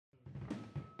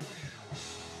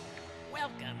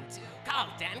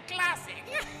Cult and Classic.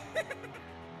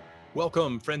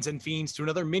 Welcome, friends and fiends, to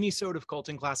another mini-sode of Cult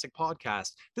and Classic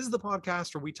Podcast. This is the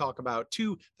podcast where we talk about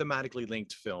two thematically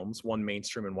linked films, one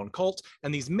mainstream and one cult.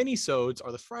 And these mini-sodes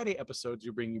are the Friday episodes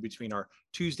we bring you between our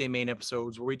Tuesday main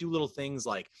episodes, where we do little things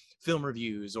like film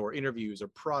reviews or interviews or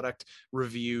product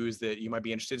reviews that you might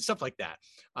be interested in, stuff like that.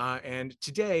 And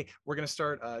today we're going to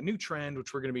start a new trend,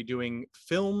 which we're going to be doing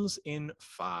films in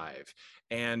 5.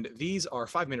 And these are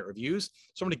 5-minute reviews.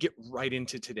 So I'm going to get right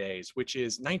into today's, which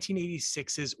is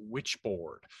 1986's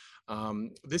Witchboard.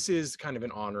 This is kind of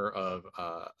in honor of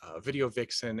video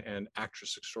vixen and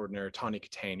actress extraordinaire Tawny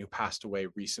Kitaen, who passed away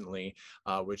recently,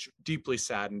 which deeply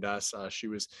saddened us. She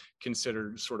was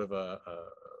considered sort of a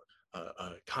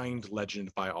kind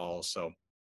legend by all. So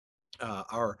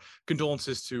our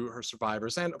condolences to her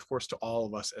survivors, and of course to all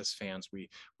of us as fans. We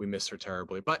miss her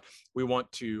terribly, but we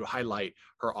want to highlight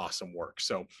her awesome work.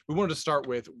 So we wanted to start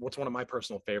with what's one of my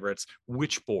personal favorites,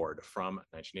 Witchboard from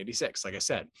 1986. Like I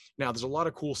said, now there's a lot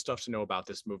of cool stuff to know about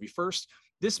this movie. First,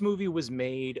 this movie was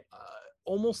made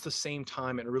almost the same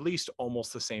time and released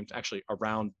almost the same, actually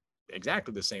around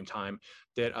exactly the same time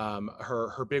that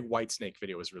her big Whitesnake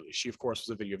video was released. She, of course, was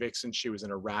a video vixen. She was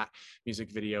in a Rat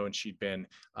music video, and she'd been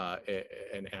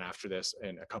and after this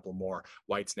in a couple more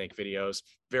Whitesnake videos.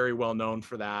 Very well known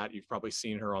for that. You've probably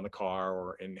seen her on the car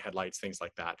or in headlights, things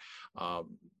like that.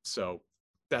 So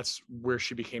that's where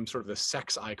she became sort of the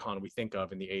sex icon we think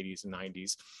of in the 80s and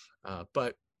 90s.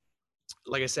 But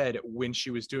like I said, when she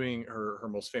was doing her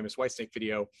most famous Whitesnake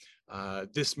video,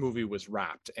 this movie was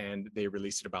wrapped and they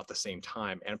released it about the same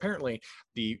time. And apparently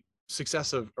the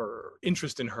success of or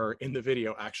interest in her in the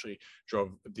video actually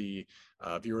drove the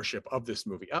viewership of this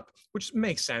movie up, which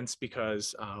makes sense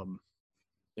because,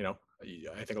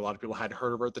 I think a lot of people had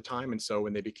heard of her at the time. And so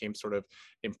when they became sort of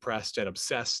impressed and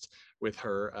obsessed with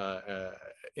her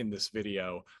in this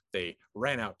video, they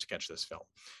ran out to catch this film.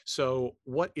 So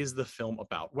what is the film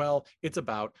about? Well, it's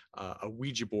about a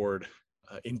Ouija board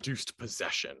induced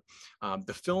possession.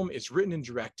 The film is written and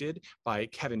directed by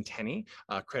Kevin Tenney,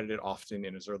 credited often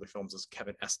in his early films as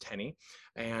Kevin S. Tenney.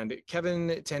 And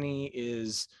Kevin Tenney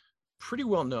is pretty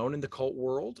well known in the cult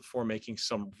world for making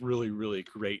some really, really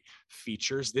great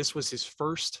features. This was his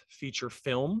first feature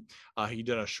film. He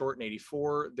did a short in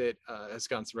 84 that has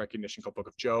gotten some recognition called Book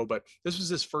of Joe, but this was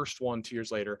his first one 2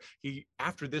 years later. He,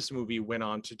 after this movie, went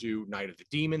on to do Night of the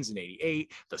Demons in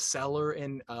 88, The Cellar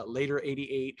in later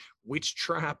 88, Witch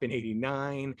Trap in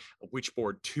 89,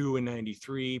 Witchboard 2 in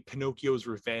 93, Pinocchio's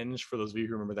Revenge, for those of you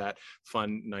who remember that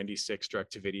fun 96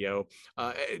 direct-to-video.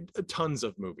 Tons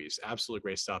of movies, absolutely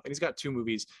great stuff. And he's got 2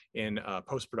 movies in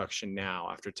post-production now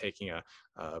after taking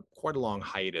quite a long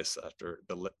hiatus after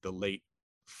the late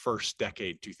first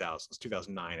decade 2000s.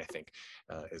 2009, I think,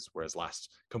 is where his last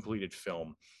completed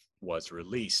film was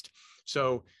released.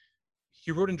 So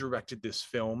he wrote and directed this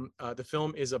film. The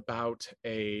film is about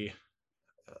a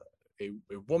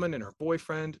woman and her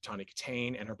boyfriend, Tawny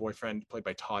Kitaen, and her boyfriend, played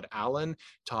by Todd Allen.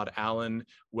 Todd Allen,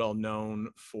 well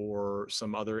known for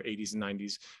some other 80s and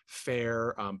 90s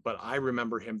fare, but I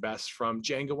remember him best from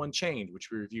Django Unchained,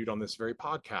 which we reviewed on this very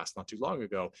podcast not too long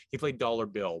ago. He played Dollar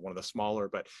Bill, one of the smaller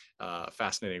but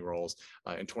fascinating roles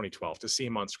in 2012. To see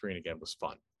him on screen again was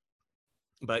fun.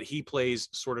 But he plays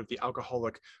sort of the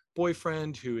alcoholic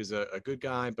boyfriend who is a good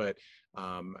guy, but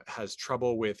has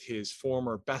trouble with his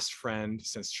former best friend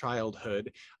since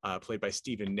childhood, played by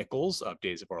Stephen Nichols of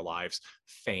Days of Our Lives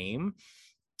fame.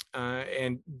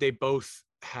 And they both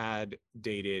had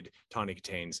dated Tawny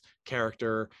Kitaen's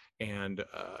character, and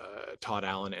Todd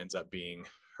Allen ends up being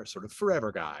her sort of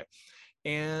forever guy.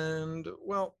 And,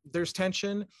 well, there's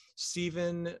tension.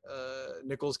 Stephen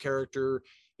Nichols' character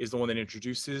is the one that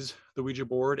introduces the Ouija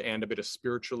board and a bit of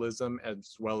spiritualism,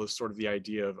 as well as sort of the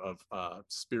idea of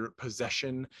spirit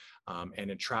possession and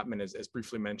entrapment, as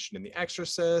briefly mentioned in The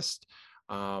Exorcist.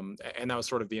 And that was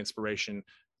sort of the inspiration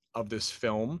of this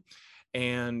film.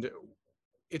 And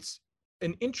it's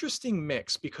an interesting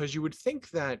mix because you would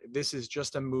think that this is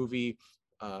just a movie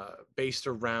based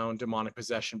around demonic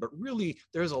possession, but really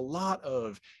there's a lot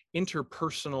of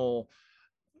interpersonal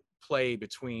play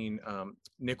between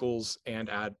Nichols and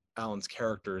Allen's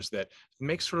characters that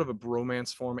makes sort of a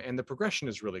bromance form, and the progression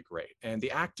is really great, and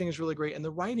the acting is really great, and the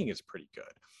writing is pretty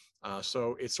good.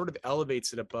 So it sort of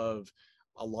elevates it above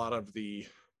a lot of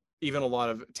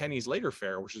Tenney's later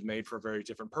fare, which is made for a very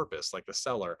different purpose, like The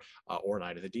Cellar or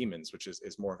Night of the Demons, which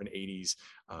is more of an 80s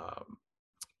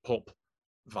pulp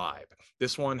vibe.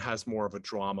 This one has more of a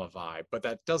drama vibe, but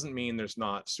that doesn't mean there's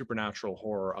not supernatural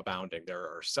horror abounding. There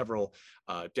are several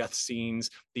death scenes.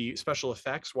 The special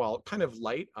effects, while kind of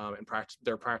light and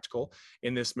they're practical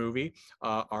in this movie,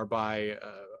 are by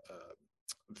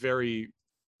very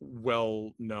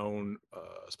well-known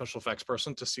special effects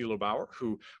person, Tassilo Bauer,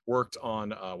 who worked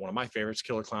on one of my favorites,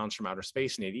 Killer Clowns from Outer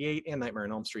Space in '88 and Nightmare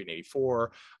on Elm Street in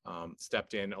 '84,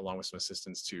 stepped in along with some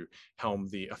assistants to helm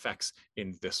the effects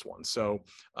in this one. So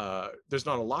there's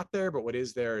not a lot there, but what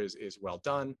is there is well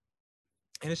done.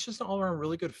 And it's just an all-around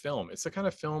really good film. It's the kind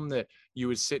of film that you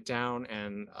would sit down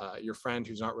and your friend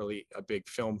who's not really a big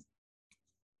film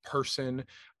person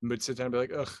would sit down and be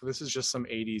like, ugh, this is just some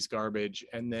 80s garbage.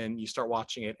 And then you start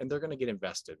watching it and they're going to get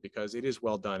invested because it is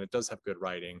well done. It does have good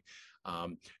writing.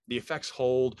 The effects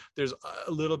hold. There's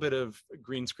a little bit of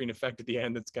green screen effect at the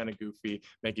end that's kind of goofy,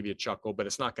 may give you a chuckle, but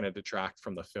it's not going to detract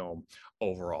from the film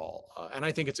overall. And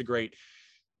I think it's a great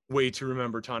way to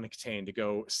remember Tawny Kitaen, to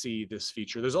go see this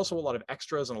feature. There's also a lot of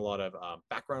extras and a lot of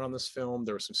background on this film.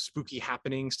 There were some spooky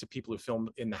happenings to people who filmed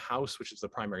in the house, which is the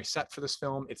primary set for this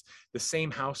film. It's the same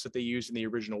house that they used in the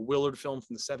original Willard film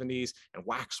from the 70s, and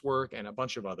Waxwork and a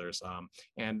bunch of others.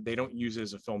 And they don't use it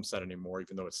as a film set anymore,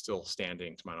 even though it's still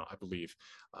standing, to my knowledge, I believe.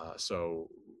 So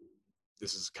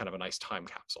this is kind of a nice time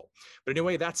capsule. But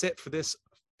anyway, that's it for this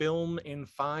Film in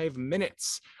 5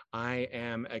 Minutes. I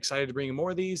am excited to bring you more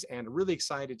of these and really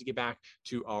excited to get back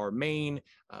to our main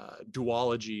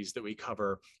duologies that we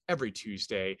cover every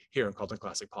Tuesday here on Cult and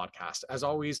Classic Podcast. As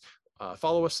always,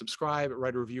 follow us, subscribe,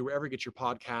 write a review wherever you get your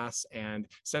podcasts, and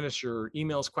send us your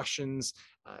emails, questions,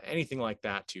 anything like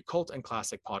that to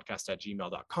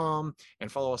cultandclassicpodcast@gmail.com,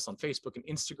 and follow us on Facebook and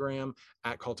Instagram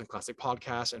at Cult and Classic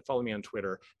Podcast, and follow me on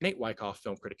Twitter, Nate Wyckoff,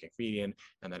 film critic and comedian,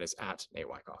 and that is at Nate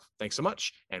Wyckoff. Thanks so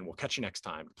much, and we'll catch you next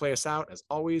time. To play us out, as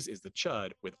always, is the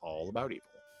Chud with All About Evil.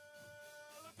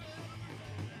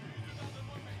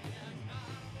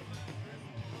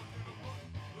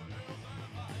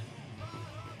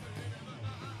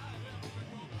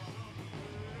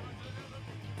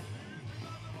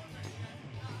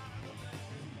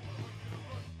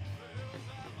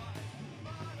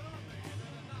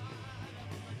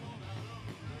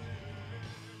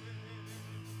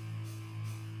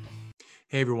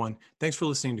 Hey everyone, thanks for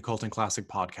listening to Cult and Classic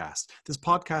Podcast. This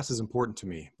podcast is important to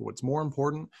me, but what's more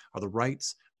important are the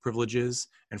rights, privileges,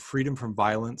 and freedom from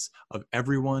violence of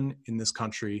everyone in this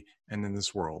country and in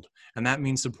this world. And that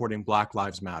means supporting Black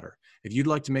Lives Matter. If you'd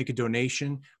like to make a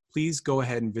donation, please go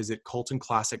ahead and visit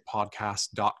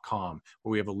cultandclassicpodcast.com,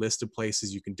 where we have a list of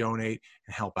places you can donate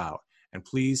and help out. And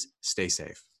please stay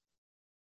safe.